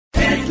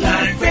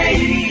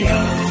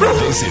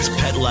This is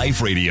Pet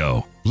Life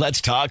Radio.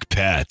 Let's talk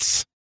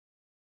pets.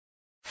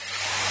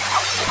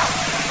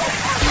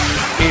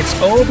 It's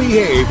Oh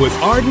Behave with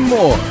Arden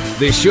Moore,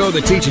 the show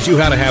that teaches you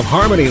how to have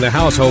harmony in the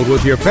household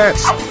with your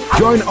pets.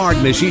 Join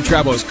Arden as she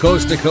travels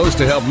coast to coast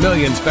to help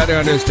millions better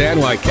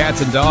understand why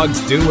cats and dogs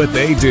do what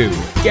they do.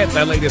 Get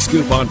the latest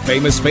scoop on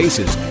famous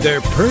faces,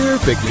 their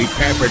perfectly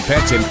pampered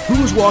pets, and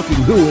who's walking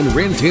who in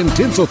Rin Tin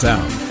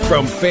Tinseltown.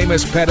 From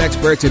famous pet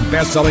experts and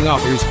best-selling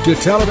authors to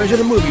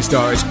television and movie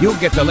stars, you'll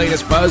get the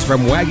latest buzz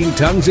from wagging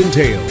tongues and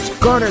tails.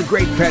 Garner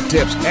great pet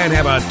tips and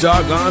have a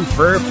doggone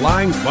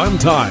fur-flying fun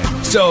time.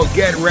 So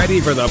get ready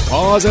for the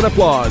pause and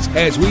applause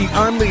as we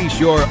unleash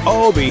your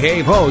Oh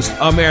Behave host,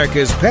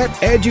 America's pet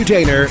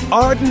edutainer,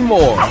 Arden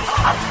Moore.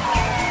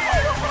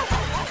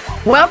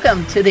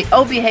 Welcome to the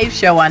Oh Behave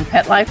show on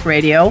Pet Life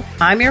Radio.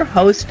 I'm your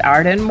host,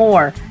 Arden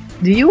Moore.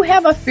 Do you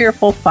have a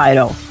fearful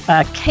Fido,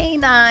 a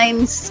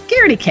canine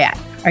scaredy cat?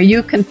 Are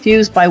you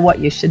confused by what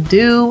you should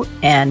do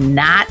and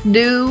not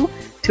do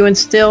to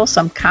instill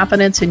some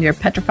confidence in your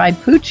petrified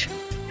pooch?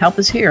 Help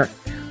is here.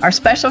 Our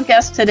special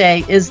guest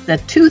today is the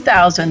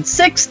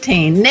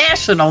 2016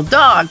 National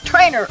Dog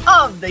Trainer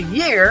of the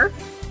Year,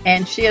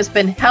 and she has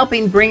been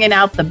helping bringing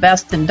out the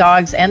best in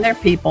dogs and their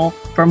people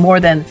for more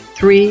than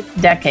 3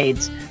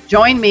 decades.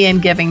 Join me in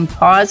giving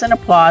pause and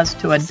applause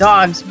to a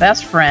dog's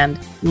best friend,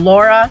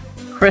 Laura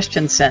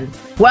Christensen.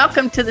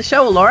 Welcome to the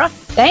show, Laura.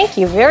 Thank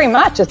you very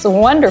much. It's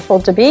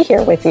wonderful to be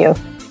here with you.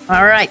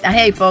 All right.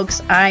 Hey,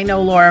 folks, I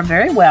know Laura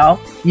very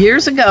well.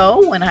 Years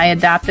ago, when I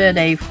adopted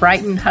a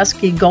frightened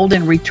husky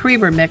golden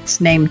retriever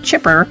mix named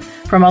Chipper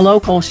from a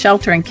local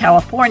shelter in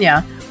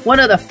California,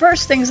 one of the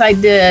first things I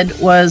did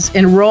was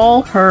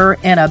enroll her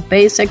in a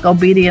basic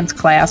obedience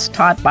class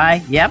taught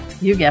by, yep,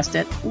 you guessed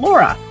it,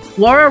 Laura.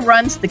 Laura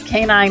runs the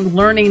Canine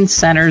Learning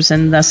Centers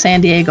in the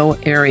San Diego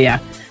area.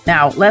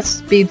 Now, let's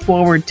speed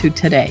forward to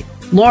today.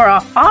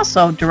 Laura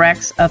also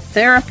directs a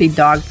therapy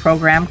dog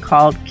program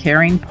called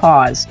Caring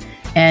Paws.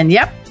 And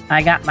yep,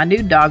 I got my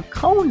new dog,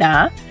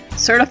 Kona,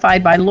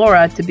 certified by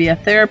Laura to be a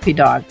therapy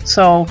dog.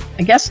 So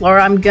I guess,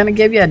 Laura, I'm going to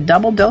give you a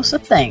double dose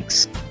of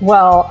thanks.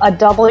 Well, a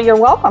double, you're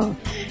welcome.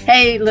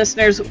 Hey,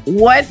 listeners,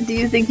 what do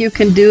you think you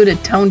can do to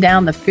tone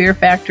down the fear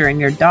factor in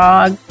your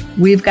dog?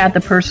 We've got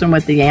the person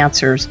with the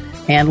answers.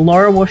 And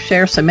Laura will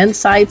share some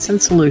insights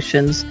and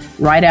solutions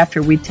right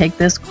after we take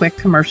this quick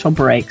commercial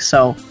break.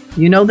 So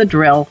you know the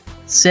drill.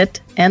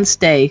 Sit and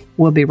stay.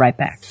 We'll be right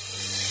back.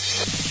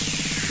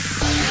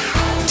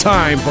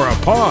 Time for a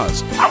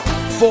pause.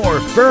 4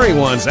 furry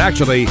ones,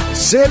 actually.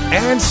 Sit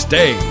and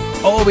stay.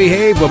 Oh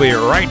Behave will be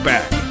right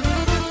back.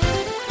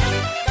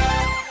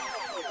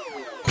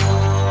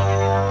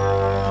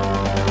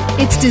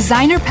 It's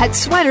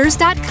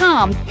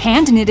DesignerPetSweaters.com.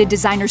 Hand-knitted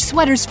designer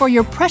sweaters for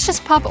your precious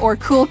pup or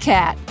cool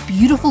cat.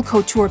 Beautiful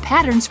couture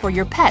patterns for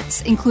your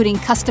pets, including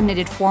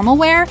custom-knitted formal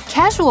wear,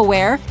 casual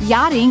wear,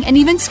 yachting, and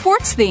even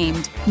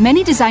sports-themed.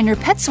 Many designer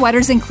pet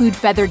sweaters include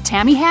feathered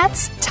tammy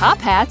hats, top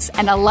hats,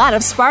 and a lot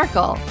of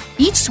sparkle.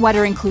 Each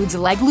sweater includes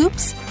leg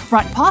loops,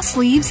 front paw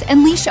sleeves,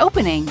 and leash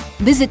opening.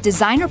 Visit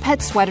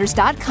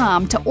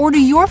DesignerPetSweaters.com to order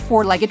your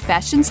 4-legged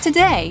fashions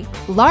today.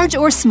 Large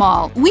or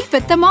small, we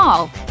fit them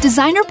all.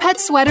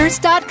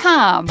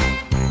 DesignerPetSweaters.com.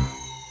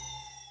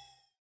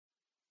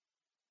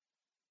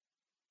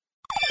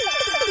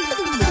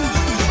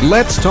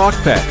 Let's Talk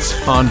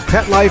Pets on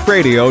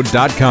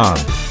PetLifeRadio.com.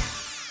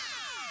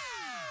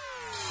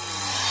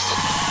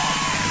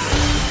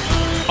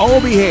 Oh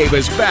Behave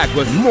is back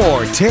with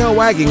more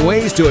tail-wagging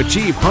ways to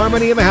achieve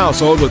harmony in the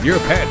household with your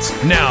pets.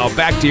 Now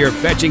back to your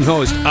fetching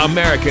host,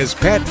 America's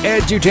pet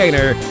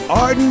edutainer,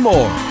 Arden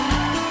Moore.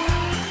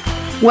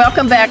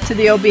 Welcome back to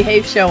the Oh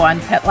Behave show on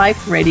Pet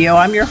Life Radio.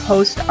 I'm your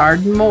host,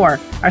 Arden Moore.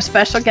 Our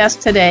special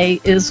guest today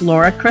is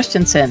Laura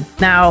Christensen.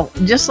 Now,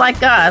 just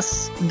like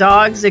us,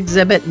 dogs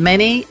exhibit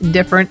many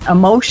different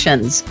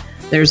emotions.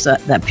 There's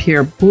the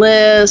pure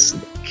bliss,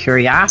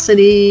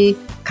 curiosity,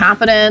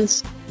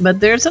 confidence, but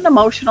there's an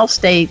emotional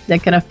state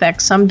that can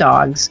affect some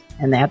dogs,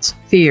 and that's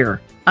fear.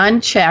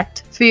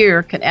 Unchecked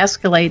fear can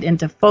escalate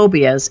into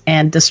phobias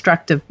and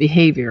destructive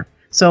behavior.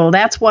 So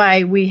that's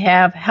why we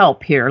have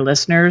help here,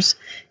 listeners.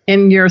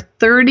 In your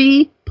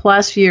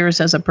 30-plus years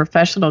as a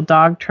professional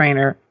dog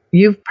trainer,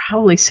 you've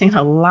probably seen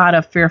a lot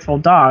of fearful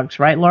dogs,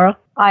 right, Laura?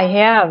 I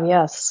have,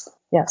 yes.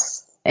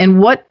 And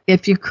what,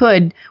 if you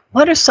could,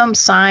 what are some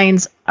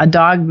signs a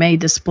dog may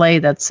display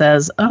that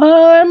says,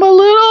 I'm a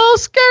little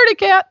scaredy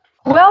cat?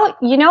 Well,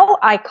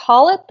 I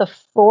call it the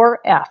 4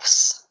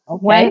 Fs.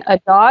 Okay. When a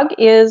dog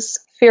is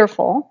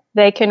fearful,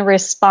 they can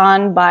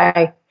respond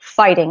by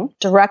fighting,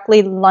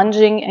 directly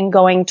lunging and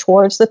going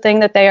towards the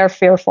thing that they are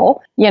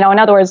fearful. In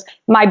other words,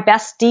 my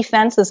best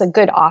defense is a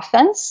good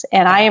offense,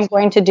 and I am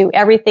going to do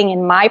everything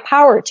in my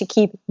power to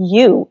keep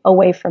you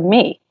away from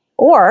me.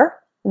 Or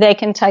they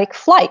can take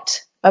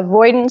flight,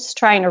 avoidance,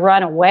 trying to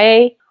run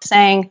away,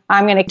 saying,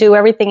 I'm going to do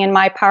everything in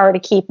my power to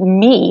keep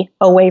me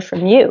away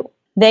from you.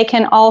 They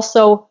can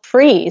also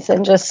freeze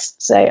and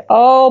just say,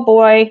 oh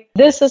boy,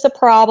 this is a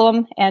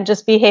problem, and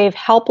just behave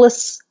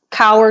helpless,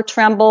 cower,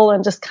 tremble,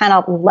 and just kind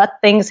of let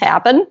things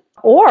happen.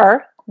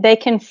 Or they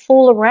can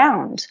fool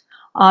around,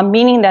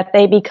 meaning that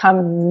they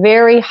become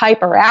very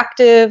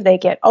hyperactive, they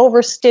get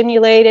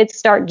overstimulated,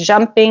 start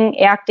jumping,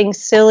 acting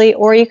silly,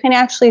 or you can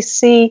actually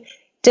see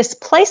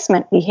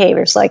displacement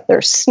behaviors like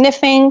they're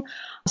sniffing.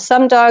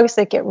 Some dogs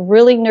that get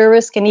really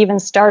nervous can even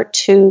start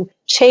to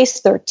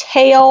chase their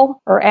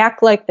tail or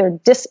act like they're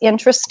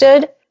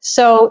disinterested.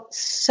 So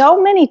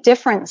many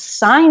different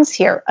signs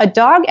here. A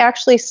dog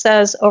actually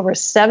says over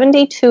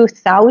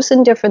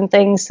 72,000 different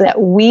things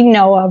that we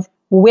know of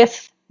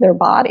with their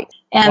body.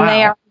 And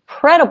They are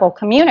incredible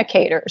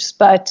communicators.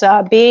 But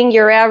being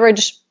your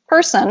average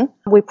person,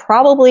 we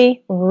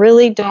probably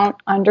really don't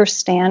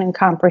understand and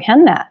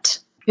comprehend that.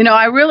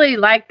 I really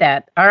like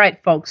that. All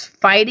right, folks,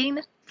 fighting,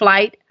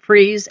 flight,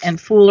 freeze, and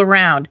fool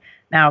around.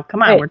 Now,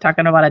 come on, right. We're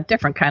talking about a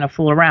different kind of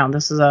fool around.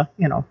 This is a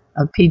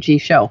PG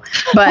show.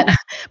 But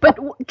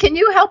can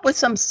you help with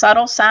some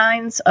subtle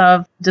signs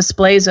of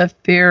displays of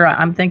fear?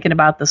 I'm thinking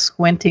about the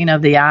squinting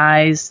of the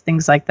eyes,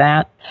 things like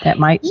that. That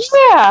might.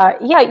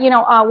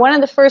 Yeah. One of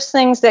the first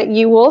things that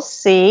you will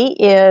see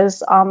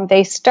is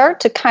they start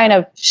to kind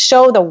of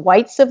show the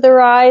whites of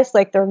their eyes,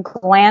 like they're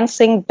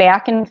glancing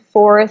back and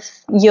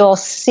forth. You'll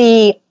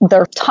see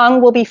their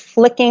tongue will be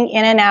flicking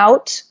in and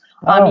out.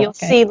 You'll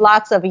see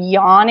lots of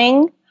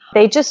yawning.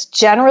 They just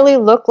generally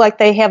look like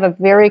they have a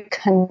very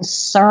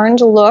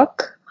concerned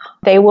look.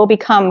 They will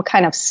become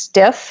kind of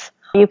stiff.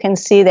 You can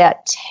see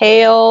that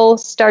tail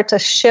start to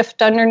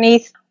shift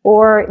underneath,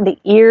 or the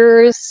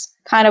ears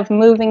kind of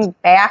moving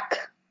back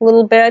a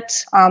little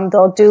bit.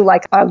 They'll do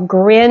like a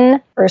grin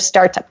or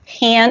start to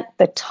pant.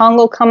 The tongue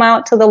will come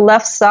out to the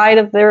left side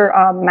of their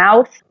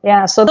mouth.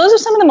 Yeah, so those are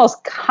some of the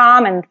most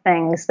common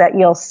things that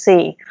you'll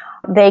see.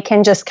 They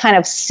can just kind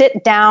of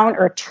sit down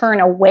or turn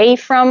away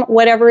from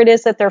whatever it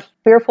is that they're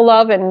fearful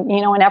of and,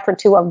 an effort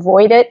to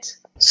avoid it.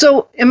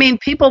 So,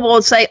 people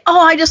will say,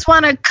 I just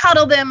want to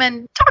cuddle them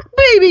and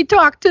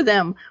talk to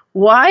them.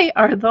 Why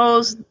are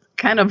those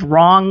kind of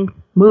wrong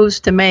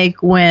moves to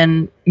make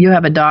when you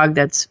have a dog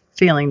that's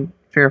feeling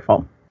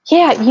fearful?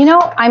 Yeah,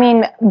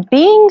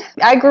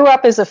 I grew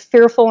up as a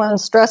fearful and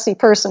stressy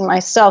person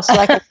myself, so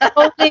I can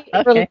totally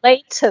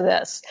relate to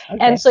this. Okay.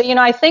 And so,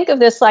 I think of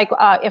this like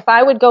if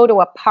I would go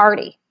to a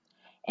party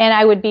and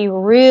I would be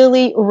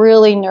really,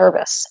 really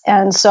nervous.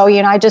 And so,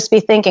 I'd just be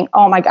thinking,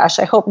 oh my gosh,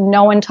 I hope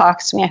no one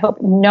talks to me. I hope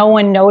no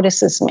one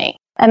notices me.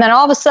 And then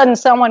all of a sudden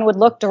someone would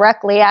look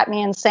directly at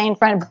me and say in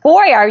front,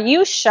 boy, are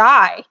you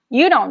shy?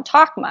 You don't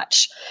talk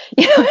much.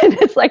 And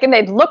it's like, and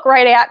they'd look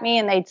right at me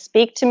and they'd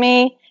speak to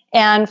me.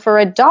 And for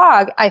a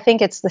dog, I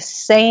think it's the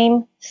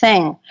same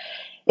thing.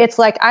 It's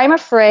like, I'm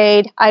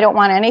afraid, I don't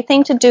want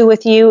anything to do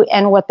with you.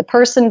 And what the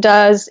person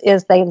does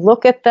is they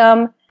look at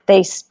them,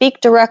 they speak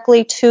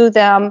directly to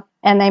them,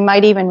 and they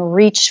might even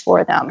reach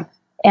for them.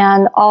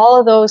 And all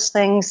of those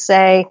things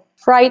say,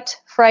 fright,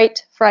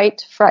 fright,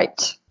 fright,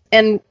 fright.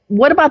 And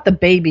what about the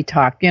baby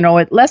talk?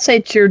 Let's say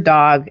it's your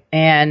dog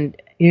and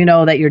you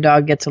know that your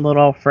dog gets a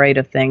little afraid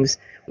of things.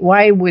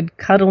 Why would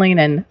cuddling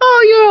and,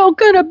 you're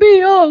going to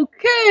be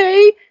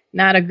okay,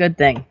 not a good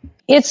thing?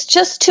 It's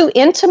just too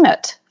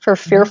intimate for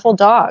fearful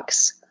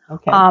dogs.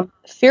 Okay.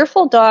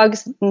 Fearful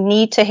dogs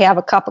need to have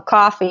a cup of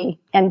coffee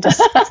and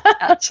discuss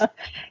that.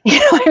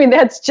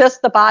 That's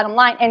just the bottom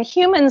line. And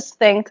humans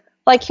think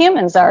like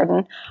humans,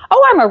 Arden.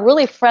 I'm a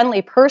really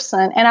friendly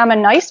person and I'm a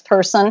nice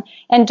person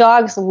and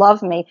dogs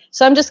love me.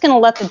 So I'm just going to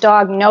let the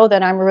dog know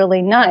that I'm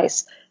really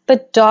nice.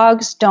 But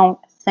dogs don't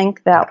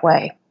think that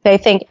way. They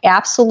think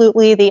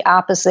absolutely the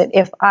opposite.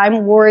 If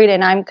I'm worried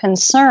and I'm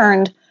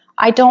concerned,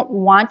 I don't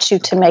want you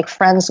to make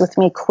friends with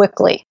me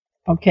quickly.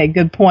 Okay,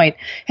 good point.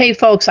 Hey,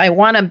 folks, I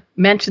want to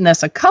mention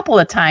this a couple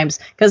of times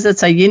because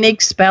it's a unique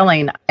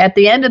spelling. At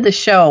the end of the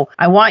show,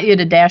 I want you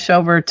to dash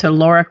over to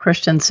Laura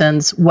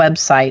Christensen's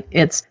website.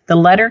 It's the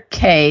letter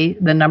K,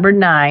 the number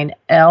 9,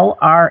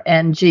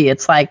 LRNG.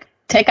 It's like,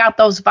 take out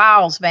those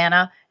vowels,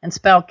 Vanna, and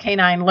spell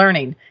canine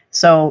learning.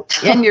 So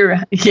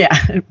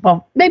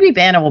maybe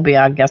Vanna will be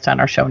a guest on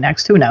our show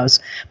next. Who knows?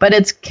 But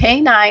it's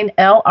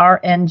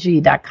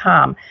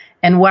K9LRNG.com.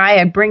 And why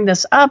I bring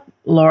this up,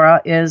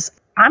 Laura, is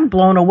I'm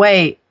blown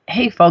away.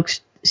 Hey, folks,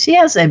 she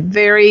has a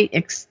very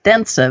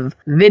extensive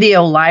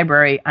video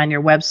library on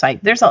your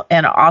website. There's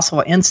and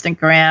also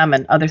Instagram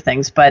and other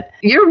things. But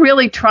you're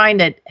really trying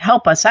to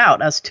help us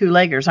out, us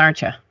two-leggers,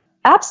 aren't you?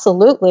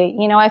 Absolutely.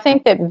 I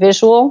think that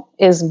visual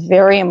is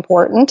very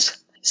important.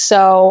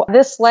 So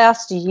this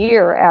last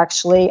year,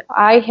 actually,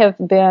 I have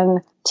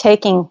been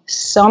taking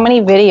so many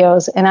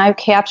videos and I've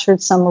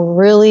captured some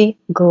really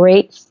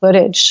great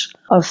footage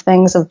of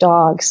things of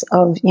dogs,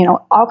 of,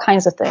 all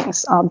kinds of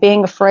things.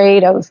 Being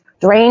afraid of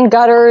drain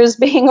gutters,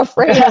 being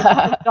afraid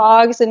of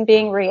dogs and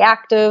being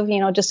reactive,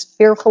 just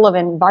fearful of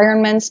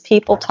environments,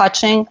 people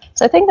touching.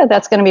 So I think that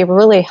that's going to be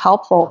really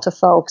helpful to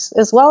folks,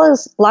 as well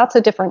as lots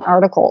of different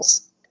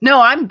articles. No,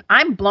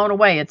 I'm blown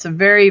away. It's a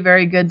very,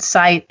 very good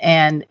site,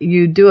 and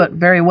you do it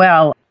very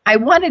well. I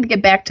wanted to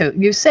get back to,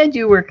 you said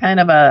you were kind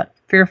of a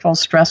fearful,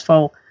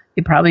 stressful,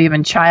 you probably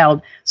even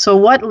child. So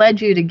what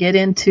led you to get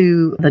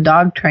into the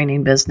dog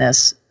training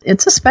business?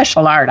 It's a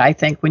special art, I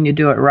think, when you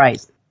do it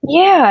right.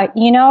 Yeah,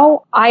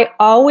 I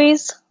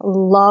always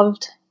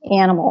loved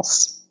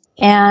animals.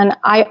 And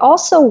I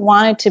also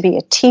wanted to be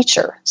a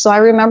teacher. So I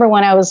remember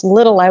when I was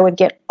little, I would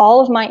get all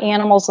of my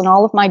animals and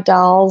all of my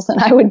dolls, and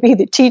I would be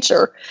the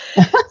teacher.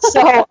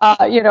 So,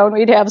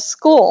 we'd have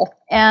school.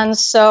 And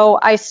so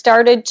I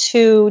started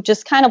to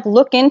just kind of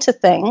look into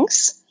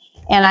things.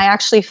 And I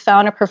actually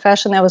found a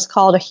profession that was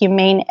called a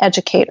humane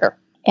educator.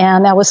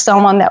 And that was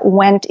someone that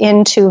went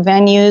into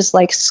venues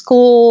like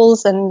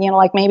schools and,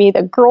 like maybe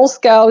the Girl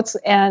Scouts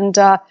and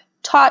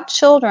taught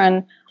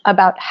children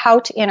about how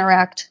to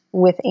interact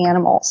with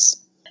animals.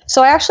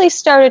 So I actually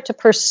started to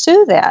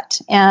pursue that.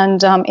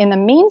 And in the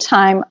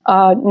meantime,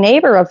 a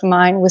neighbor of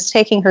mine was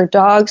taking her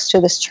dogs to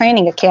this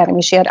training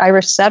academy. She had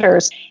Irish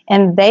setters,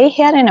 and they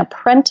had an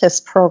apprentice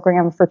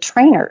program for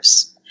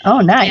trainers. Oh,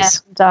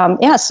 nice.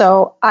 And,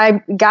 so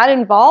I got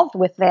involved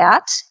with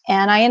that,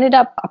 and I ended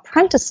up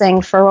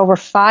apprenticing for over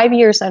 5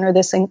 years under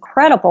this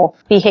incredible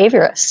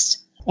behaviorist.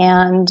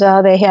 And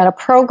they had a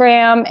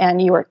program,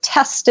 and you were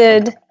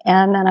tested.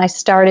 And then I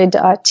started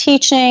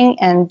teaching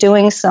and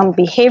doing some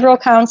behavioral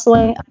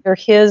counseling under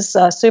his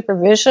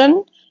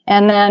supervision.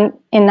 And then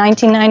in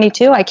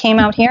 1992, I came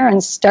out here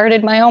and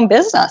started my own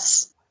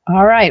business.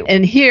 All right.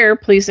 And here,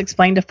 please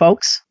explain to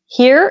folks.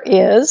 Here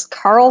is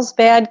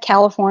Carlsbad,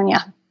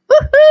 California.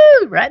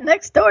 Woohoo! Right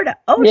next door to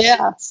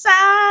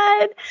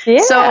Oceanside.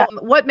 Yeah. So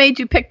what made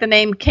you pick the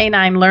name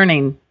Canine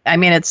Learning? I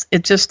mean, it's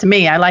just, to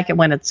me, I like it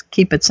when it's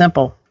keep it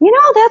simple.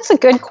 That's a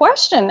good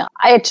question.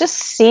 It just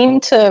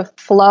seemed to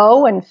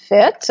flow and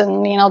fit.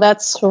 And,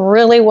 that's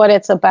really what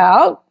it's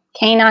about.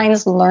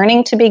 Canines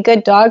learning to be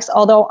good dogs.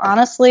 Although,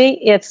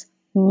 honestly, it's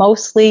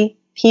mostly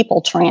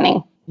people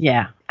training.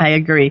 Yeah, I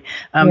agree.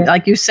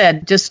 Like you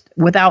said, just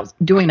without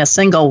doing a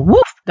single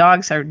woof,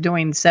 dogs are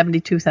doing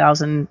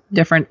 72,000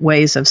 different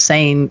ways of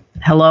saying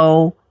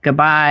hello,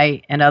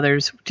 goodbye, and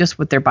others just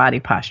with their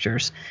body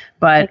postures.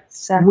 But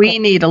we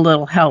need a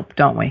little help,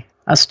 don't we?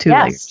 Us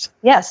two-leggers.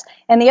 Yes.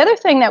 And the other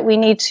thing that we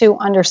need to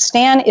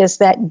understand is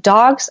that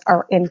dogs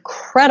are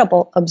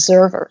incredible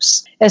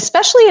observers,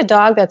 especially a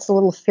dog that's a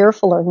little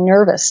fearful or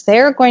nervous.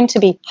 They're going to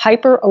be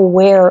hyper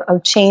aware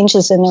of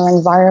changes in their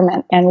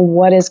environment and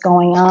what is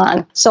going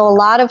on. So a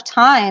lot of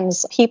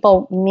times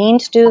people mean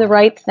to do the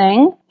right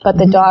thing, but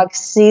the dog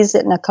sees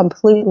it in a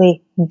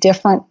completely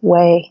different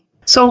way.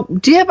 So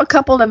do you have a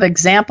couple of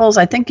examples?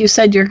 I think you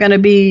said you're going to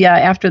be,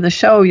 after the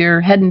show, you're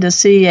heading to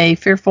see a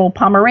fearful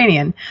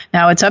Pomeranian.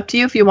 Now, it's up to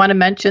you if you want to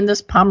mention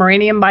this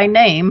Pomeranian by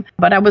name,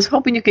 but I was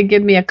hoping you could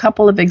give me a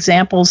couple of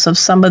examples of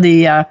some of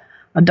the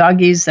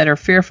doggies that are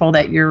fearful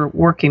that you're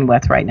working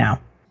with right now.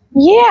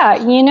 Yeah,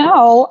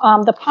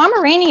 the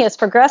Pomeranian is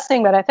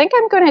progressing, but I think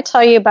I'm going to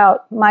tell you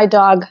about my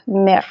dog,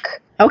 Mick.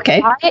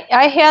 Okay.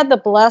 I had the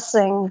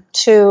blessing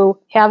to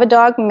have a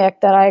dog,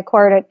 Mick, that I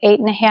acquired at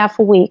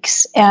 8.5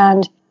 weeks,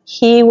 and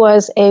he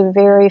was a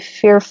very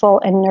fearful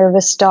and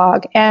nervous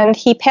dog, and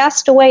he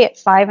passed away at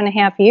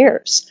 5.5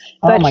 years.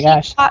 Oh my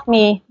gosh. He taught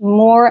me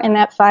more in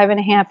that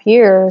 5.5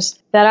 years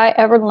than I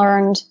ever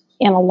learned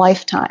in a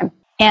lifetime.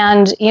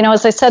 And,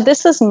 as I said,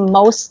 this is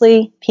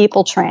mostly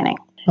people training.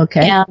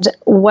 Okay. And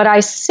what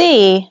I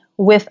see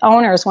with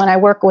owners, when I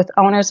work with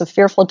owners of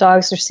fearful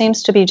dogs, there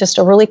seems to be just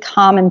a really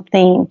common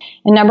theme.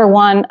 And number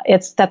one,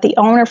 it's that the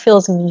owner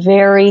feels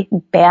very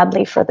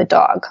badly for the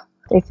dog.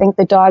 They think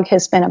the dog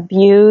has been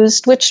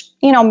abused, which,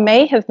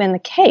 may have been the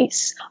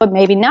case, but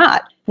maybe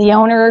not. The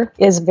owner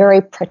is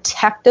very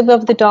protective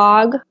of the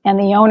dog, and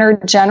the owner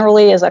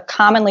generally is a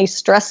commonly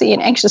stressy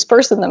and anxious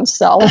person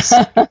themselves.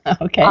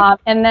 Okay.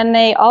 And then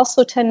they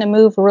also tend to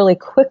move really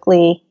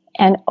quickly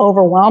and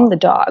overwhelm the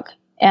dog.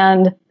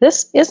 And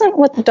this isn't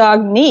what the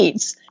dog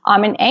needs.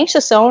 An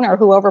anxious owner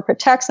who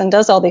overprotects and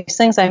does all these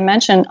things I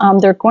mentioned,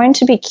 they're going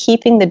to be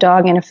keeping the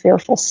dog in a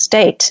fearful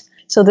state.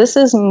 So this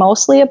is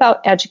mostly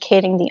about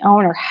educating the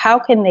owner. How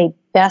can they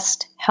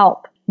best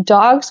help?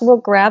 Dogs will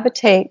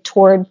gravitate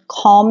toward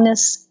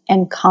calmness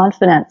and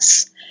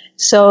confidence.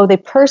 So the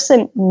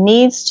person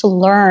needs to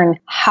learn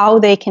how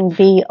they can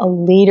be a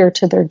leader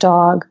to their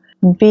dog,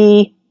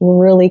 be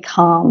really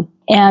calm,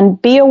 and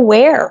be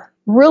aware.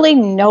 Really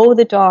know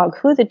the dog,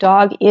 who the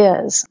dog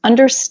is,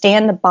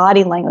 understand the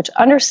body language,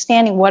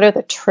 understanding what are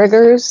the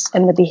triggers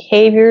and the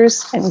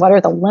behaviors and what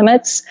are the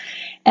limits.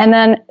 And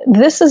then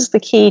this is the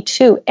key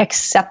to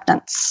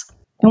acceptance.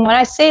 And when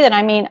I say that,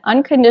 I mean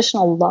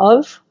unconditional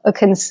love, a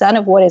consent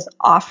of what is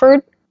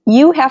offered.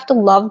 You have to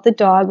love the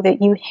dog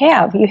that you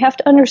have. You have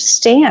to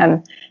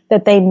understand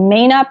that they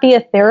may not be a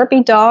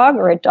therapy dog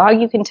or a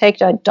dog you can take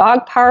to a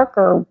dog park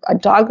or a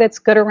dog that's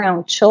good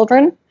around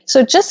children.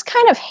 So just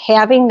kind of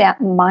having that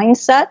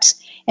mindset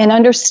and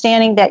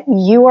understanding that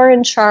you are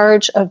in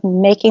charge of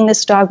making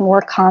this dog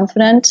more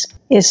confident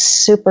is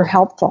super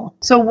helpful.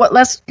 So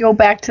let's go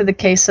back to the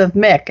case of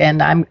Mick,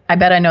 and I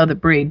bet I know the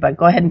breed, but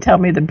go ahead and tell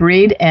me the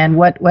breed and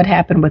what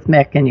happened with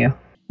Mick and you.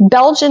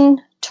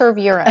 Belgian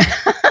Tervuren.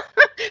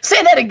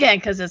 Say that again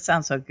because it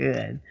sounds so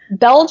good.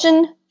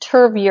 Belgian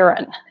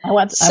Tervuren. I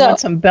want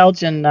some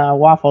Belgian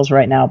waffles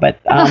right now, but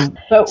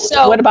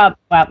what about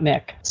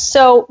Mick?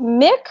 So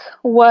Mick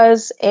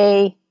was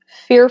a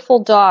fearful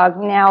dog.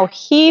 Now,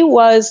 he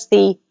was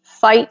the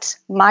fight,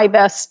 my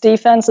best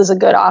defense is a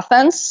good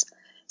offense.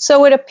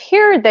 So it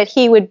appeared that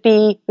he would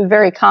be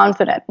very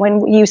confident.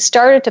 When you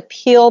started to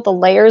peel the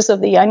layers of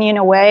the onion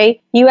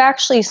away, you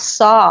actually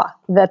saw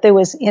that there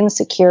was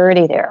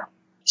insecurity there.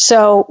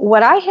 So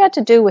what I had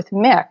to do with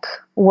Mick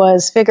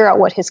was figure out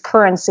what his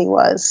currency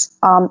was.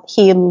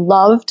 He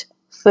loved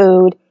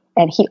food,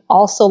 and he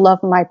also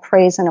loved my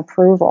praise and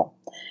approval.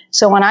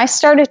 So when I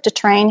started to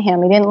train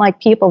him, he didn't like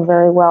people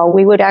very well.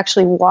 We would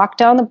actually walk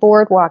down the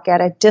boardwalk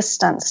at a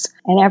distance.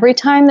 And every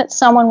time that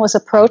someone was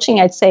approaching,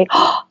 I'd say,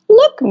 "Oh,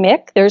 look,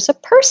 Mick, there's a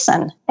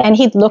person." And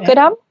he'd look at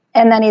him,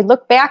 and then he'd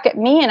look back at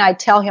me, and I'd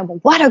tell him,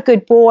 "What a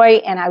good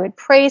boy." And I would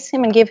praise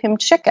him and give him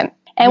chicken.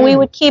 And we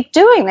would keep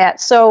doing that.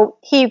 So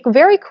he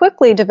very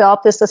quickly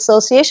developed this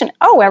association.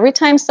 Oh, every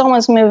time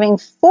someone's moving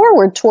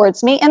forward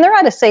towards me, and they're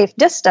at a safe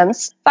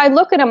distance, if I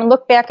look at him and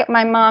look back at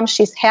my mom,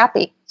 she's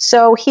happy.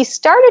 So he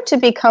started to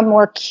become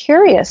more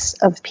curious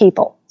of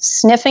people,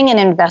 sniffing and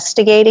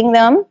investigating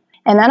them.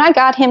 And then I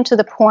got him to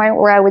the point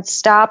where I would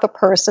stop a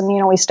person.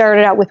 You know, we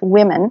started out with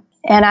women.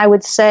 And I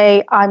would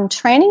say, "I'm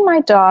training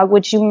my dog.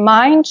 Would you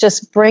mind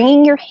just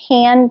bringing your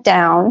hand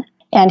down?"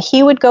 And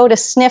he would go to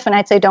sniff, and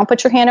I'd say, "Don't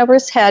put your hand over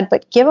his head,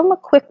 but give him a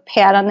quick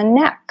pat on the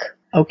neck."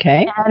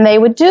 Okay. And they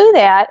would do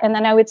that, and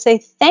then I would say,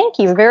 "Thank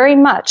you very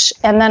much."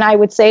 And then I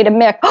would say to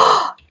Mick,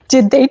 "Oh,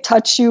 did they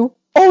touch you?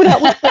 Oh,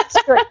 that was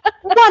great.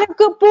 What a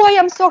good boy.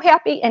 I'm so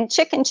happy." And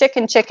chicken,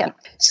 chicken, chicken.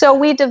 So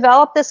we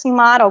developed this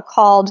motto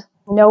called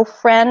 "No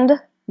friend,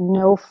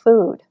 no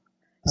food."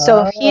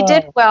 So if he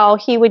did well,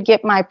 he would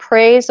get my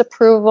praise,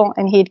 approval,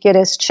 and he'd get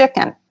his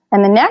chicken.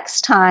 And the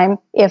next time,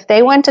 if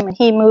they went to him and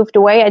he moved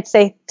away, I'd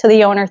say to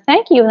the owner,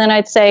 "Thank you." And then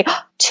I'd say,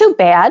 "Too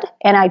bad."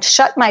 And I'd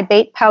shut my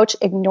bait pouch,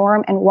 ignore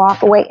him, and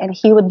walk away. And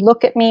he would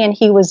look at me, and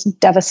he was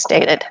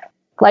devastated.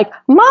 Like,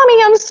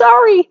 "Mommy, I'm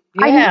sorry.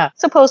 I'm not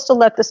supposed to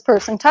let this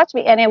person touch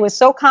me." And it was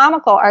so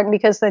comical, Arden,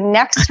 because the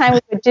next time we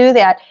would do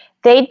that,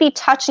 they'd be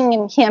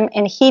touching him,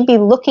 and he'd be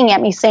looking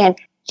at me saying,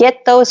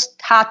 "Get those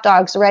hot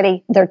dogs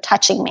ready. They're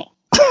touching me."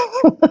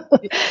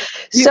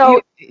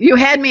 So you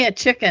had me at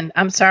chicken.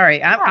 I'm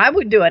sorry. I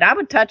would do it.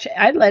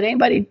 I'd let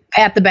anybody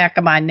pat the back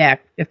of my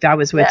neck if I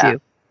was with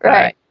you.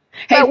 Right.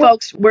 Hey,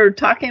 folks, we're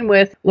talking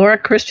with Laura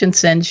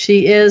Christensen.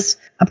 She is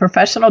a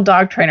professional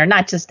dog trainer,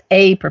 not just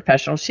a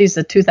professional. She's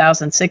the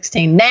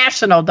 2016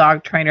 National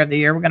Dog Trainer of the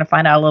Year. We're going to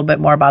find out a little bit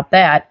more about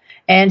that.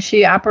 And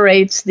she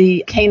operates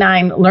the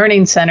Canine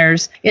Learning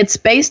Centers. It's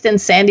based in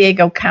San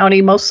Diego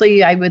County.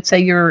 Mostly, I would say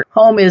your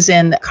home is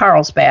in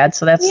Carlsbad,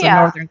 so that's the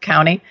northern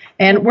county.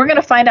 And we're going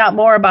to find out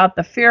more about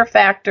the fear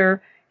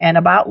factor and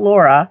about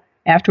Laura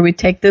after we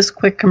take this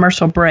quick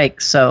commercial break.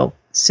 So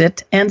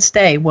sit and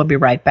stay. We'll be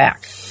right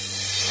back.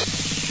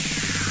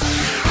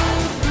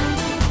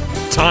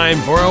 Time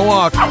for a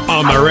walk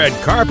on the red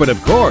carpet,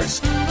 of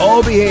course.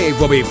 All Behave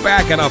will be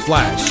back in a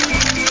flash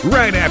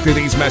right after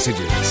these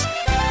messages.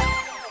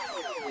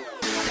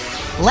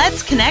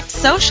 Let's connect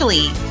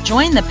socially.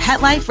 Join the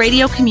Pet Life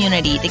Radio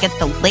community to get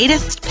the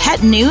latest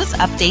pet news,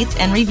 updates,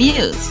 and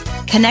reviews.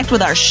 Connect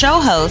with our show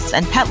hosts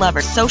and pet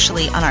lovers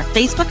socially on our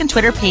Facebook and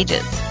Twitter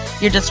pages.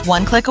 You're just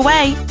one click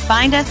away.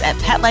 Find us at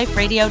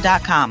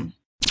PetLifeRadio.com.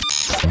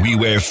 We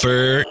wear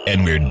fur,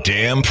 and we're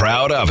damn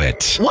proud of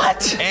it.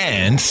 What?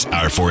 And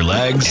our four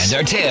legs. And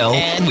our tail.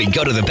 And we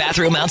go to the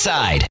bathroom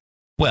outside.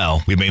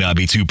 Well, we may not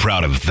be too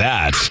proud of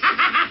that.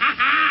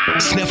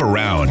 Sniff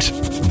around,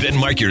 then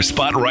mark your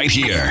spot right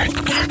here.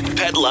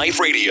 Pet Life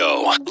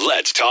Radio.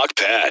 Let's talk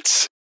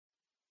pets.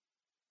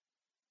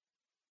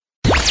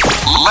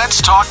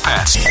 Let's talk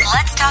pets.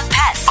 Let's talk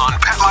pets On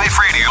Pet Life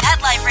Radio.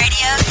 Pet Life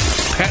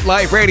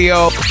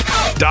Radio.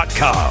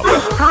 PetLifeRadio.com.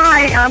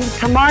 Hi, I'm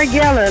Tamar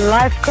Geller,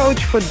 life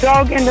coach for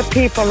Dog and the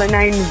People, and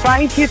I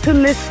invite you to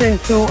listen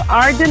to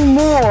Arden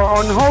Moore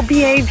on Ho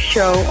Behave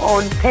Show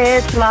on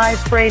Pet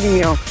Life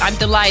Radio. I'm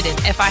delighted.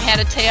 If I had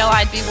a tail,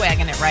 I'd be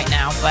wagging it right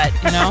now, but,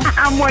 you know.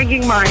 I'm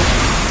wagging mine.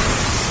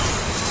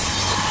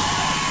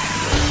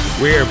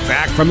 We're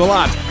back from the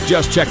lot.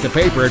 Just checked the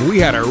paper and we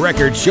had a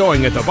record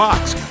showing at the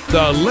box.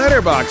 The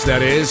letterbox,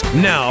 that is.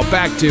 Now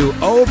back to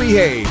Oh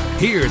Behave.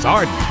 Here's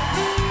Arden.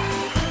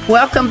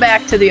 Welcome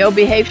back to the Oh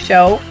Behave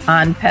Show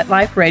on Pet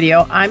Life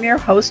Radio. I'm your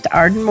host,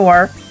 Arden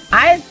Moore.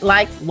 I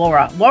like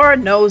Laura. Laura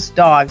knows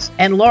dogs,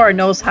 and Laura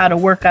knows how to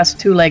work us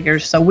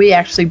two-leggers, so we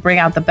actually bring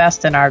out the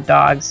best in our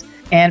dogs.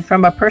 And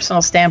from a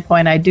personal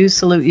standpoint, I do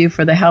salute you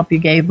for the help you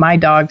gave my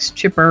dogs,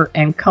 Chipper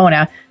and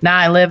Kona. Now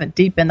I live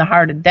deep in the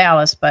heart of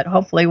Dallas, but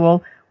hopefully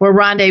we'll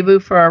rendezvous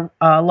for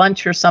a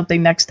lunch or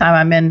something next time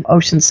I'm in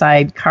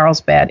Oceanside,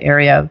 Carlsbad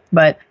area.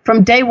 But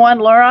from day one,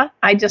 Laura,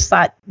 I just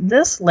thought,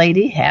 this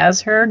lady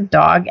has her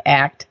dog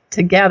act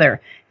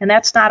together. And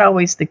that's not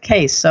always the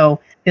case.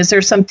 So is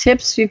there some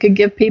tips you could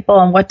give people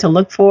on what to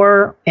look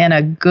for in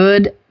a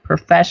good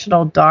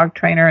professional dog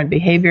trainer and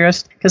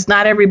behaviorist? Because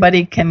not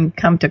everybody can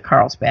come to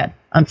Carlsbad,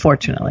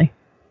 unfortunately.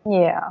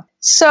 Yeah.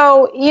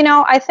 So,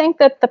 I think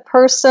that the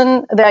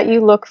person that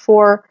you look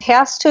for you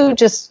have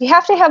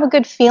to have a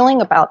good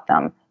feeling about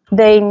them.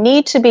 They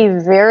need to be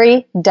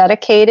very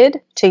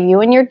dedicated to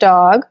you and your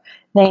dog.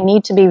 They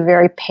need to be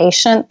very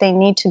patient. They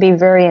need to be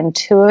very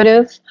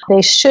intuitive.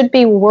 They should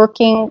be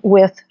working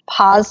with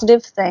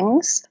positive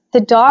things.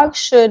 The dog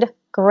should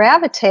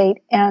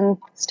gravitate and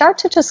start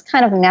to just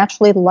kind of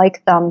naturally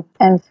like them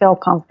and feel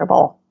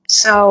comfortable.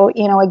 So,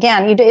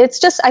 again,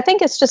 I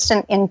think it's just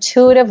an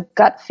intuitive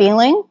gut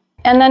feeling.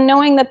 And then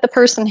knowing that the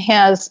person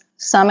has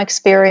some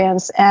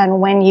experience,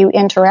 and when you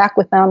interact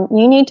with them,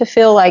 you need to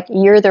feel like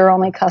you're their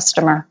only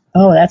customer.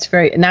 Oh, that's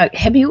very... Now,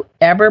 have you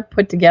ever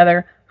put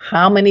together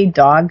how many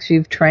dogs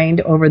you've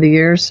trained over the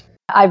years?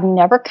 I've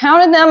never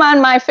counted them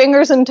on my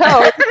fingers and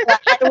toes.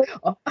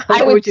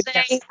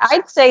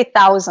 I'd say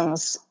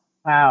thousands.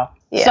 Wow.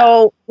 Yeah.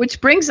 So,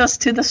 which brings us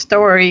to the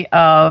story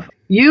of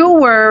you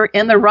were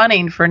in the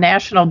running for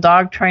National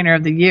Dog Trainer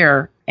of the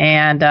Year,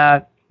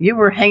 and you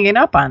were hanging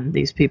up on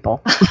these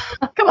people.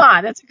 Come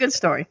on, that's a good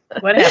story.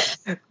 What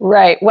happened?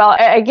 Right. Well,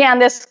 again,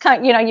 this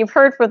kind, you've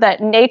heard for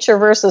that nature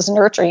versus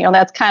nurture.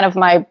 That's kind of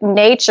my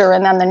nature,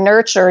 and then the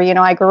nurture.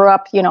 I grew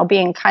up,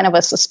 being kind of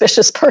a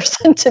suspicious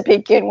person to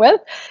begin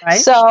with. Right.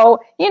 So,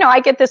 I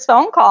get this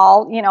phone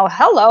call.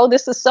 Hello,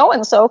 this is so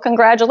and so.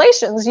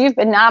 Congratulations, you've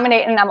been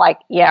nominated. And I'm like,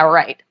 yeah,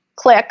 right.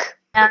 Click.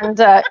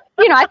 And,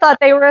 I thought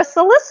they were a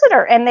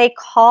solicitor, and they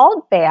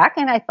called back,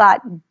 and I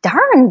thought,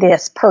 darn,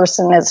 this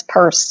person is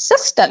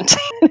persistent.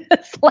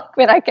 It's like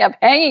when I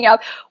kept hanging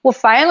up. Well,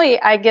 finally,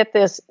 I get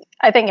this,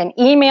 I think, an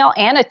email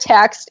and a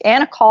text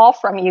and a call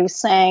from you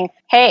saying,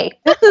 hey,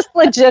 this is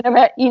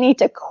legitimate. You need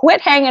to quit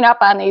hanging up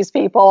on these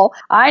people.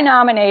 I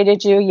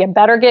nominated you. You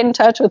better get in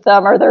touch with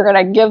them, or they're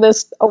going to give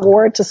this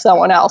award to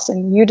someone else,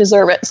 and you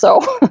deserve it.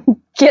 So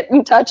get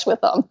in touch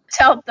with them.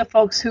 Tell the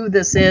folks who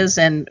this is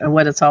and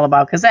what it's all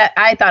about, because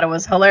I thought it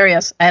was hilarious.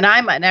 And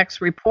I'm an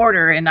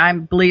ex-reporter, and I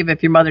believe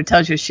if your mother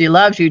tells you she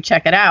loves you,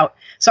 check it out.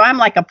 So I'm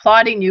like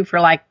applauding you for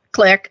like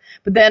click,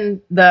 but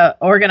then the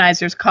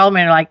organizers called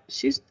me and are like,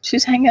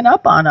 she's hanging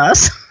up on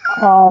us.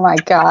 Oh my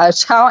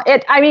gosh.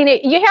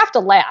 You have to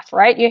laugh,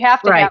 right? You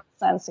have to have a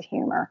sense of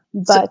humor.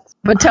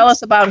 But tell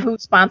us about who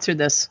sponsored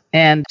this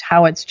and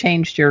how it's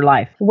changed your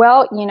life.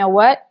 Well, you know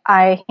what?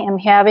 I am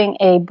having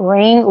a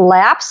brain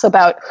lapse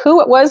about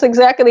who it was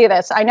exactly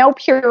this. I know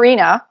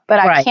Purina, but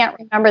I can't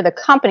remember the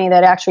company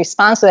that actually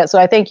sponsored it. So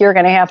I think you're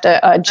going to have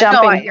to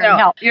jump in here and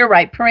help. You're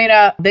right.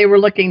 Purina, they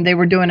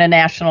were doing a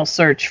national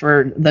search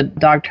for the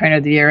Dog Trainer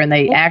of the Year, and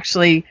they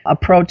actually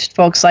approached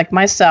folks like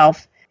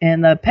myself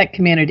in the pet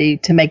community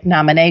to make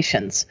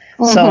nominations.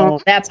 Mm-hmm. So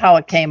that's how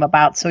it came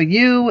about. So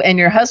you and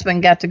your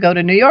husband got to go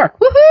to New York.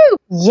 Woohoo!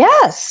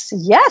 Yes.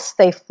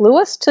 They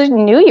flew us to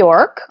New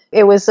York.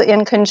 It was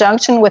in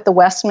conjunction with the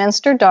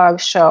Westminster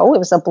Dog Show. It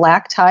was a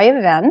black tie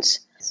event,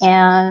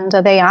 and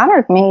they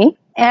honored me.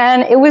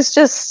 And it was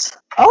just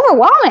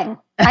overwhelming.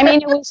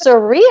 It was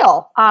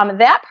surreal.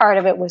 That part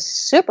of it was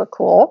super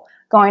cool,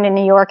 going to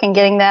New York and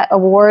getting that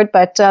award.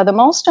 But the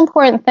most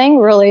important thing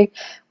really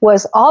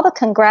was all the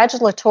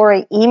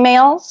congratulatory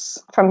emails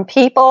from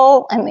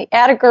people and the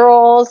Atta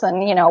Girls. And,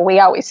 we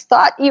always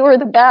thought you were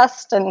the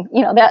best. And,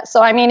 that.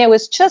 So, it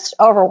was just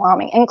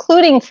overwhelming,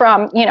 including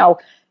from,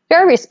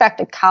 very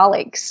respected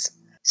colleagues.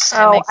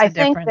 So I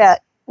think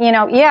that,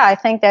 I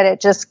think that it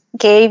just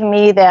gave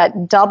me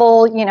that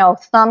double,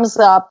 thumbs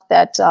up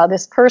that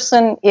this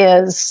person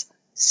is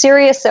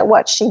serious at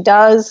what she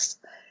does.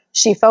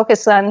 She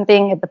focused on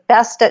being the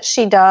best that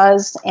she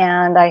does,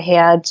 and I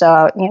had,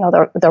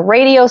 the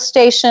radio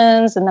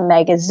stations and the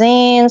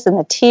magazines and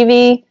the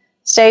TV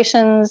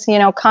stations,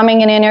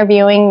 coming and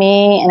interviewing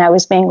me, and I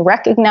was being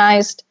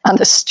recognized on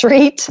the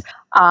street.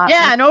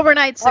 An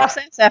overnight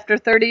success after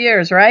 30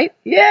 years, right?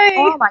 Yay!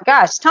 Oh my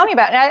gosh, tell me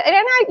about it.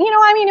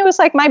 And it was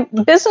like my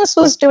business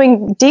was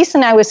doing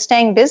decent. I was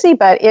staying busy,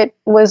 but it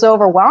was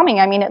overwhelming.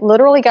 It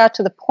literally got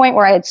to the point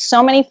where I had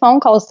so many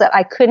phone calls that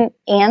I couldn't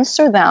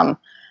answer them.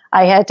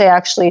 I had to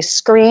actually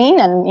screen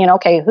and,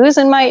 okay, who's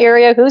in my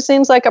area, who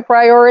seems like a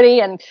priority,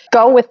 and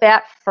go with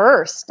that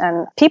first.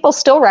 And people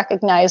still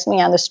recognize me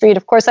on the street.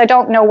 Of course, I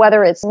don't know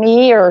whether it's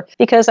me or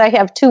because I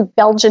have two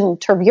Belgian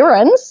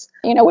Tervuurens,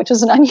 which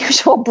is an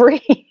unusual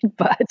breed,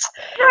 but.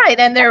 Right,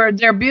 and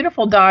they're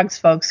beautiful dogs,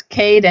 folks,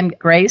 Cade and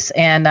Grace,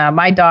 and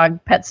my dog,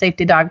 pet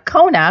safety dog,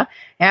 Kona,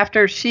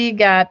 after she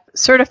got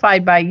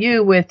certified by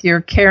you with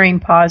your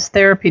Caring Paws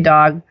Therapy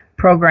Dog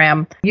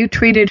program, you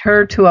treated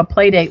her to a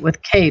play date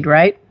with Cade,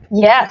 right?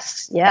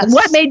 Yes.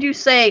 What made you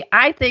say,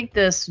 I think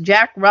this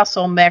Jack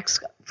Russell mix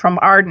from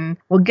Arden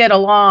will get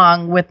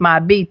along with my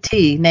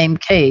BT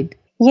named Cade?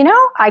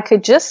 I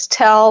could just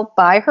tell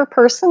by her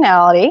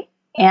personality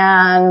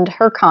and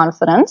her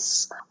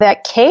confidence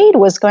that Cade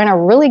was going to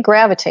really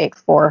gravitate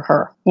for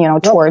her,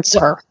 towards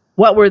her.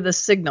 What were the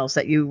signals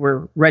that you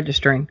were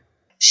registering?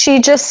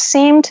 She just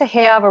seemed to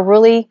have a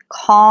really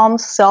calm,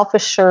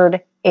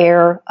 self-assured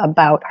air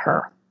about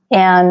her.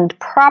 And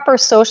proper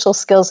social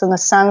skills in the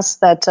sense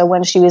that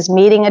when she was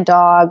meeting a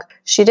dog,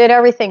 she did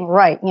everything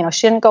right.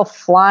 She didn't go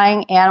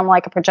flying at him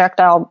like a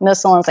projectile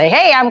missile and say,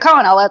 hey, I'm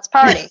Kona, let's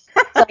party.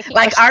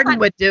 Like Arden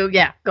would do.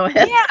 Yeah, go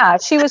ahead. Yeah,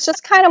 she was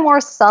just kind of more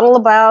subtle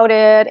about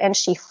it. And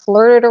she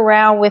flirted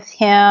around with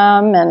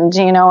him. And,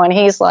 and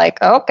he's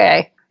like,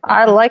 okay,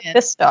 I like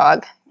this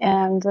dog.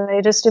 And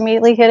they just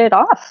immediately hit it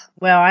off.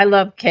 Well, I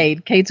love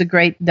Cade. Cade's a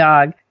great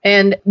dog.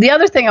 And the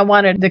other thing I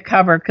wanted to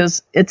cover,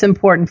 because it's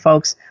important,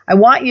 folks, I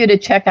want you to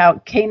check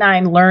out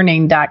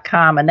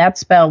caninelearning.com, and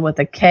that's spelled with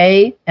a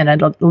K and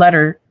a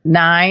letter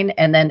 9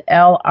 and then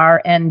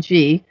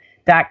LRNG.com,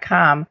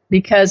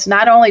 because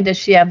not only does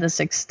she have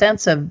this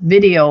extensive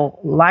video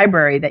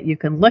library that you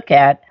can look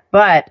at,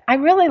 but I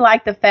really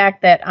like the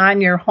fact that on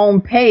your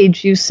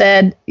homepage you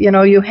said,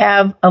 you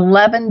have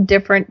 11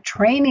 different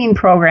training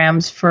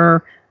programs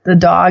for the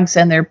dogs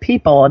and their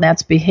people, and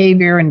that's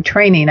behavior and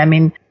training. I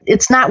mean,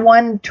 it's not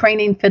one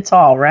training fits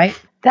all, right?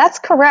 That's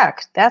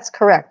correct.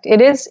 It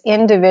is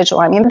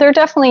individual. I mean, there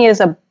definitely is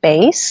a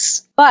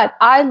base, but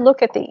I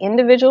look at the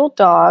individual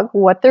dog,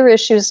 what their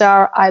issues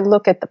are. I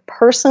look at the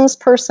person's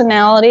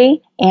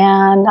personality,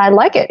 and I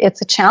like it.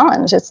 It's a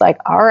challenge. It's like,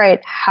 all right,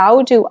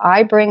 how do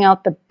I bring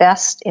out the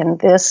best in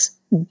this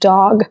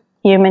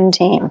dog-human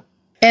team?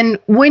 And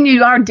when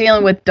you are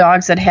dealing with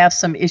dogs that have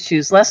some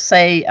issues, let's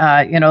say,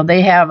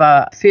 they have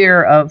a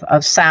fear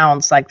of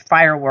sounds like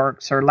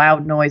fireworks or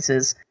loud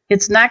noises,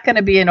 it's not going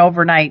to be an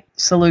overnight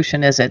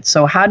solution, is it?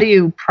 So how do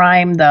you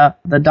prime the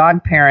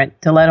dog parent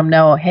to let them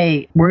know,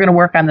 hey, we're going to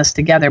work on this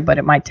together, but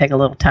it might take a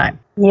little time?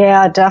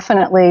 Yeah,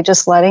 definitely.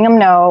 Just letting them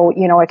know,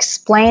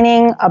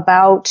 explaining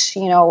about,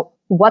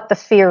 what the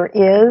fear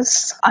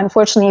is.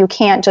 Unfortunately, you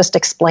can't just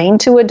explain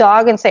to a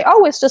dog and say,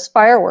 oh, it's just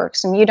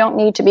fireworks and you don't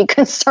need to be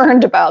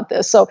concerned about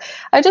this. So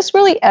I just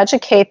really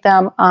educate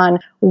them on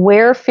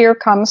where fear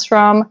comes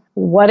from,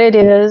 what it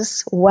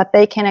is, what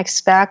they can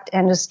expect,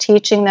 and just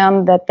teaching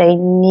them that they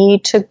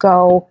need to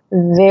go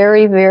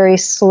very, very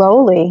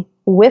slowly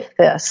with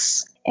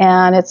this.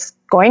 And it's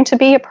going to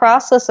be a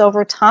process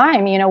over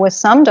time. With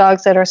some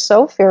dogs that are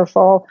so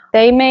fearful,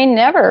 they may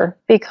never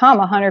become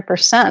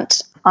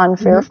 100%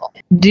 unfearful.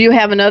 Do you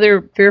have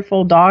another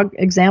fearful dog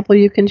example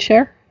you can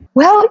share?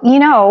 Well,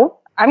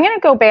 I'm going to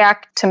go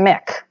back to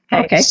Mick.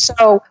 Okay.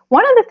 So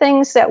one of the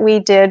things that we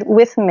did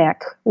with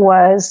Mick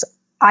was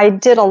I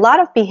did a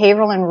lot of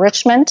behavioral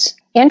enrichment,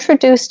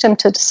 introduced him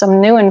to some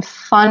new and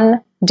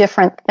fun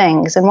different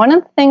things. And one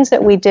of the things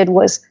that we did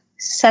was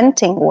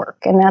scenting work.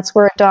 And that's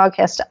where a dog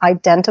has to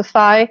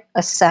identify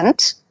a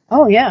scent.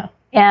 Oh, yeah.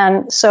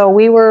 And so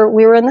we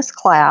were in this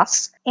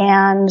class,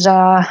 and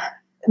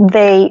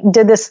they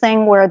did this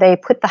thing where they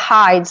put the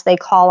hides, they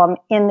call them,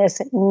 in this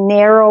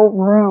narrow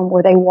room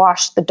where they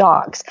wash the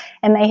dogs.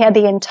 And they had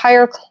the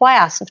entire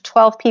class of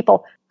 12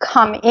 people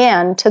come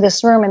in to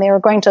this room, and they were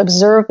going to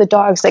observe the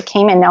dogs that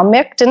came in. Now,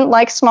 Mick didn't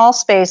like small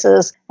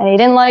spaces, and he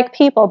didn't like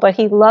people, but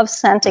he loved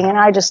scenting. And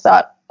I just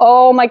thought,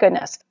 oh my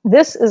goodness,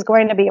 this is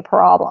going to be a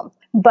problem.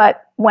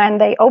 But when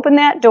they opened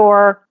that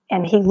door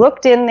and he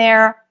looked in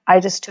there, I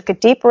just took a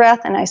deep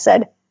breath and I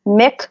said,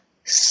 Mick,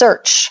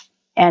 search.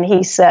 And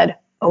he said,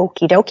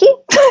 okie dokie.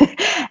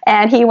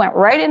 And he went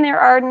right in there,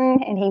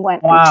 Arden, and he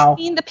went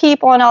between the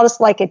people and all this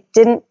like they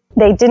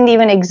didn't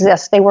even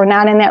exist. They were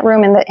not in that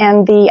room.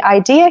 And the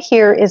idea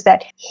here is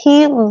that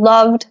he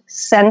loved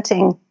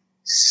scenting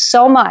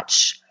so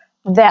much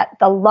that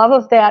the love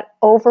of that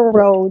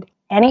overrode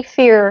any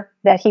fear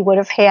that he would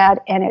have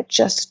had, and it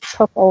just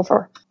took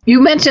over.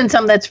 You mentioned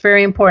something that's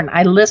very important.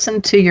 I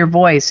listened to your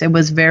voice. It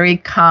was very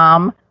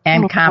calm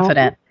and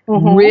confident.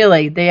 Mm-hmm.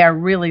 Really, they are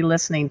really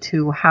listening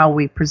to how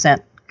we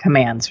present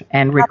commands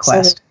and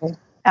requests.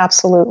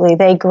 Absolutely.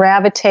 They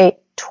gravitate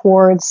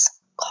towards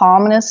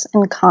calmness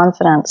and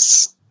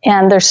confidence.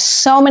 And there's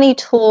so many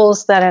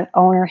tools that an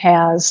owner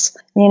has,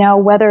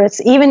 whether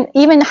it's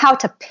even how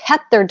to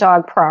pet their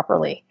dog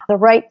properly. The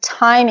right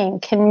timing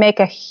can make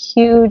a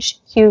huge,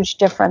 huge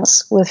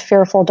difference with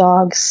fearful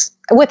dogs,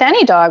 with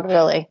any dog,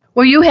 really.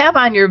 Well, you have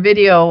on your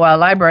video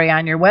library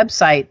on your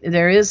website,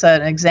 there is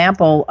an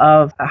example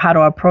of how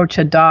to approach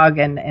a dog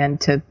and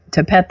to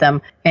pet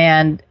them.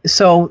 And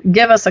so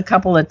give us a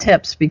couple of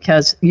tips,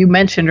 because you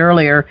mentioned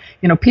earlier,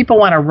 people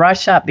want to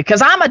rush up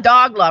because I'm a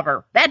dog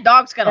lover. That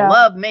dog's going to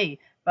love me.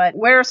 But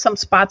where are some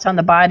spots on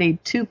the body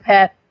to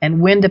pet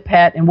and when to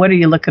pet, and what are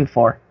you looking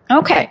for?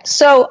 Okay,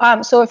 so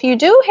if you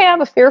do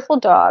have a fearful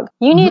dog,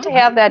 you need to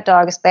have that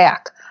dog's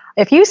back.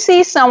 If you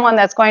see someone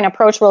that's going to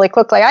approach really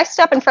quickly, I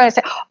step in front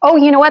and say, oh,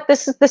 you know what,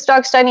 this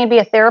dog's starting to be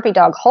a therapy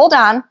dog. Hold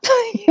on.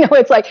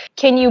 It's like,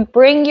 can you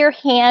bring your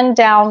hand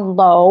down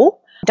low?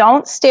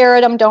 Don't stare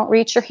at them. Don't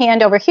reach your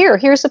hand over here.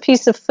 Here's a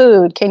piece of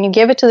food. Can you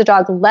give it to the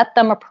dog? Let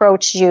them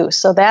approach you.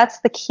 So that's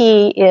the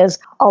key, is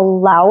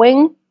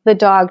allowing the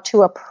dog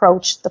to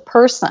approach the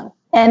person.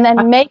 And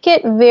then make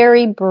it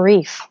very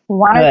brief,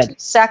 1 or 2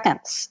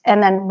 seconds,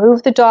 and then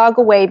move the dog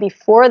away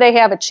before they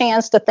have a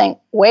chance to think,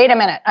 wait a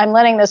minute, I'm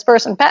letting this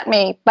person pet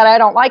me, but I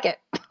don't like it.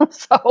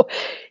 So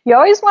you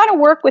always want to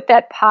work with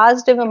that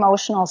positive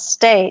emotional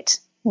state,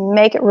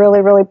 make it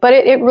really, really, but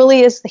it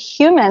really is the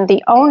human,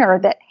 the owner,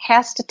 that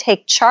has to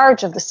take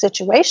charge of the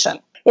situation.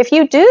 If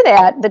you do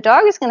that, the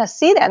dog is going to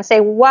see that and say,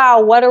 wow,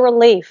 what a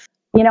relief.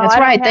 That's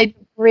right. They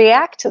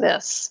react to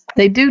this.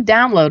 They do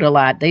download a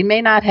lot. They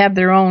may not have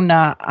their own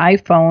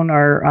iPhone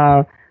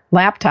or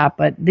laptop,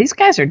 but these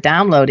guys are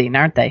downloading,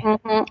 aren't they?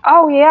 Mm-hmm.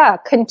 Oh, yeah.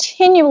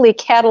 Continually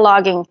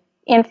cataloging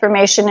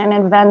information and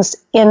events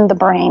in the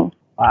brain.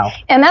 Wow.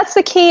 And that's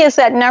the key, is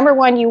that number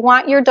one, you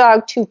want your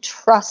dog to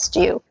trust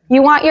you.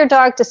 You want your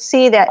dog to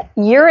see that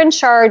you're in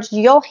charge,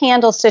 you'll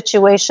handle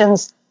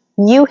situations,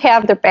 you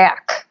have their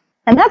back.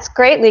 And that's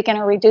greatly going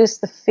to reduce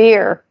the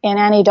fear in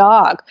any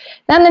dog.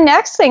 Then the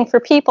next thing for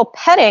people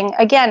petting,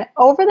 again,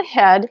 over the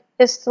head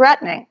is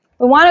threatening.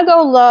 We want to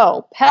go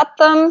low. Pet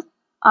them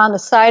on the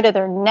side of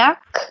their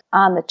neck,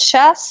 on the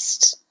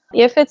chest.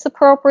 If it's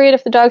appropriate,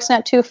 if the dog's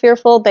not too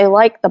fearful, they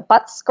like the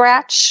butt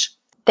scratch.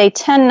 They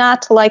tend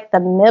not to like the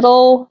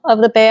middle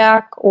of the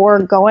back or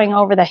going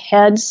over the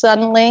head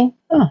suddenly.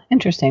 Oh,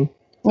 interesting.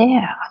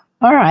 Yeah.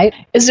 All right.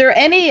 Is there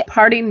any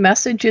parting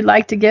message you'd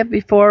like to give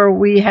before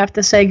we have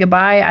to say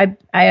goodbye?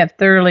 I have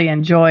thoroughly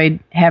enjoyed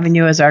having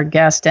you as our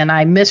guest, and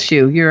I miss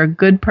you. You're a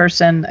good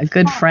person, a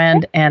good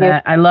friend,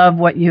 and I love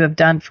what you have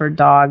done for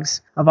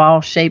dogs of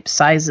all shapes,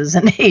 sizes,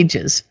 and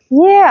ages.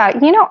 Yeah.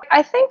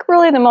 I think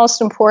really the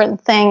most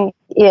important thing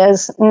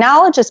is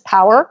knowledge is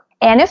power.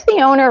 And if the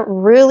owner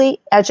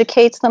really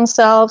educates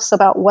themselves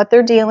about what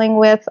they're dealing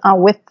with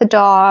the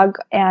dog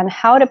and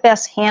how to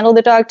best handle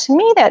the dog, to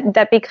me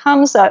that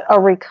becomes a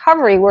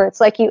recovery where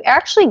it's like you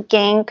actually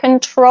gain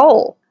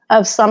control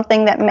of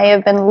something that may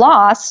have been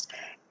lost,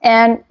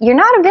 and you're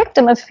not a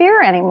victim of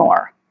fear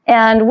anymore.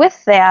 And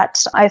with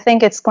that, I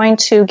think it's going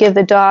to give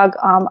the dog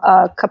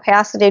a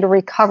capacity to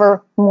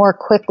recover more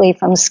quickly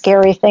from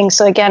scary things.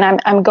 So again,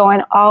 I'm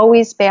going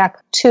always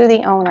back to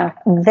the owner.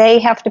 They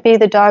have to be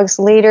the dog's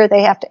leader.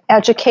 They have to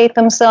educate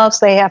themselves.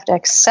 They have to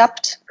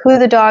accept who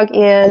the dog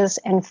is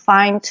and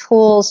find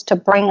tools to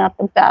bring out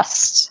the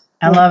best.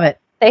 I love it.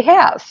 They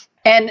have.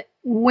 And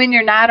when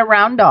you're not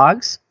around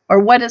dogs, or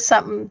what is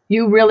something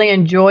you really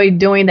enjoy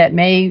doing that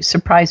may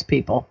surprise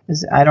people?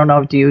 I don't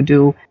know, do you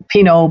do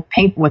Pinot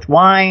paint with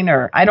wine,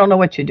 or I don't know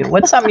what you do.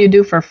 What's something you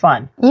do for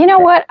fun? You know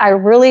what? I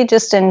really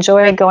just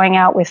enjoy going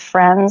out with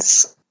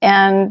friends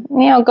and,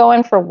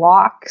 going for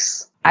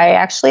walks. I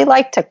actually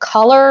like to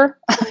color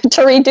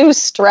to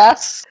reduce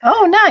stress.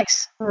 Oh,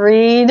 nice.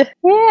 Read.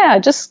 Yeah,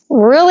 just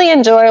really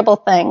enjoyable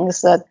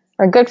things that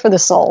are good for the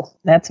soul.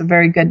 That's a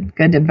very good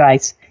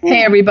advice.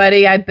 Hey,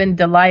 everybody. I've been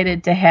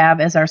delighted to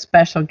have as our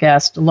special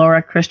guest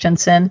Laura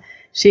Christensen.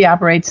 She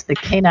operates the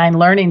Canine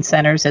Learning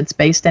Centers. It's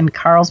based in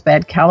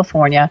Carlsbad,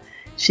 California.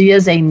 She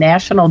is a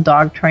National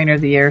Dog Trainer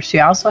of the Year. She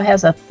also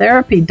has a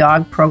therapy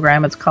dog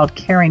program. It's called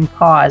Caring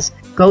Paws.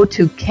 Go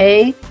to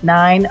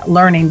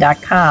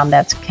K9Learning.com.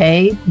 That's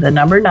K, the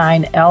number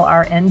 9,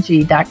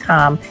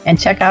 LRNG.com. And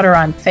check out her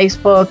on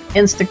Facebook,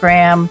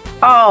 Instagram,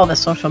 all the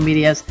social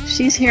medias.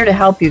 She's here to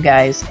help you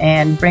guys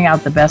and bring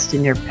out the best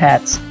in your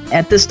pets.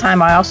 At this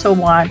time, I also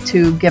want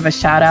to give a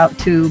shout out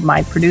to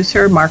my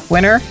producer, Mark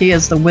Winter. He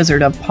is the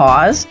Wizard of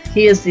Paws.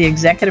 He is the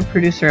executive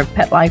producer of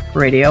Pet Life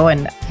Radio,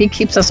 and he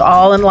keeps us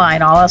all in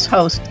line, all us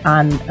hosts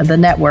on the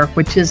network,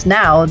 which is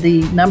now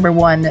the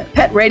 #1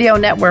 pet radio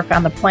network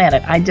on the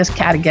planet. I just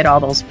got to get all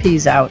those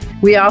P's out.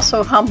 We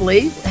also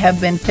humbly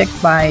have been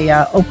picked by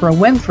Oprah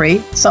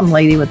Winfrey, some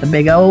lady with a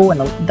big O and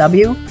a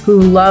W,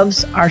 who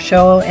loves our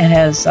show and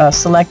has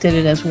selected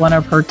it as one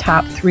of her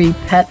top 3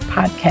 pet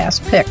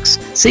podcast picks.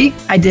 See,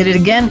 I did it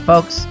again,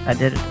 folks. I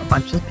did a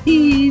bunch of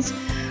P's.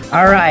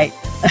 All right.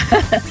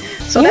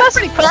 So you must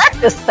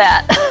practice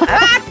that.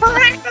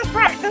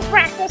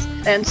 Practice.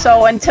 And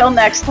so until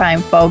next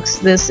time, folks,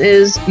 this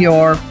is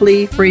your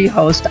flea-free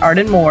host,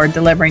 Arden Moore,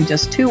 delivering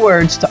just 2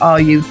 words to all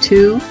you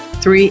 2,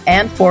 3,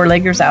 and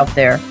 4-leggers out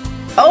there.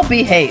 Oh,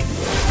 behave.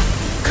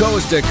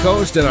 Coast to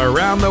coast and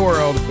around the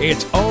world,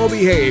 it's Oh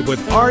Behave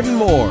with Arden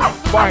Moore.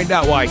 Find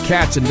out why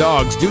cats and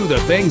dogs do the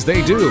things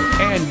they do,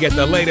 and get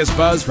the latest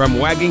buzz from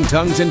wagging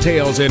tongues and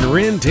tails in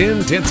Rin Tin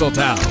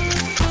Tinseltown.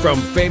 From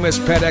famous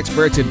pet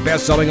experts and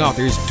best-selling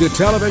authors to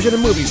television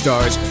and movie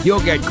stars, you'll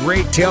get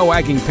great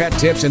tail-wagging pet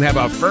tips and have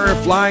a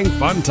fur-flying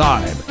fun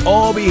time.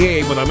 All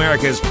Behave with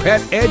America's pet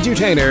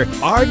edutainer,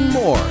 Arden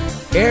Moore.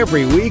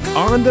 Every week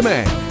on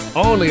demand,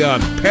 only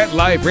on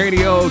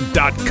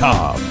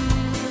PetLifeRadio.com.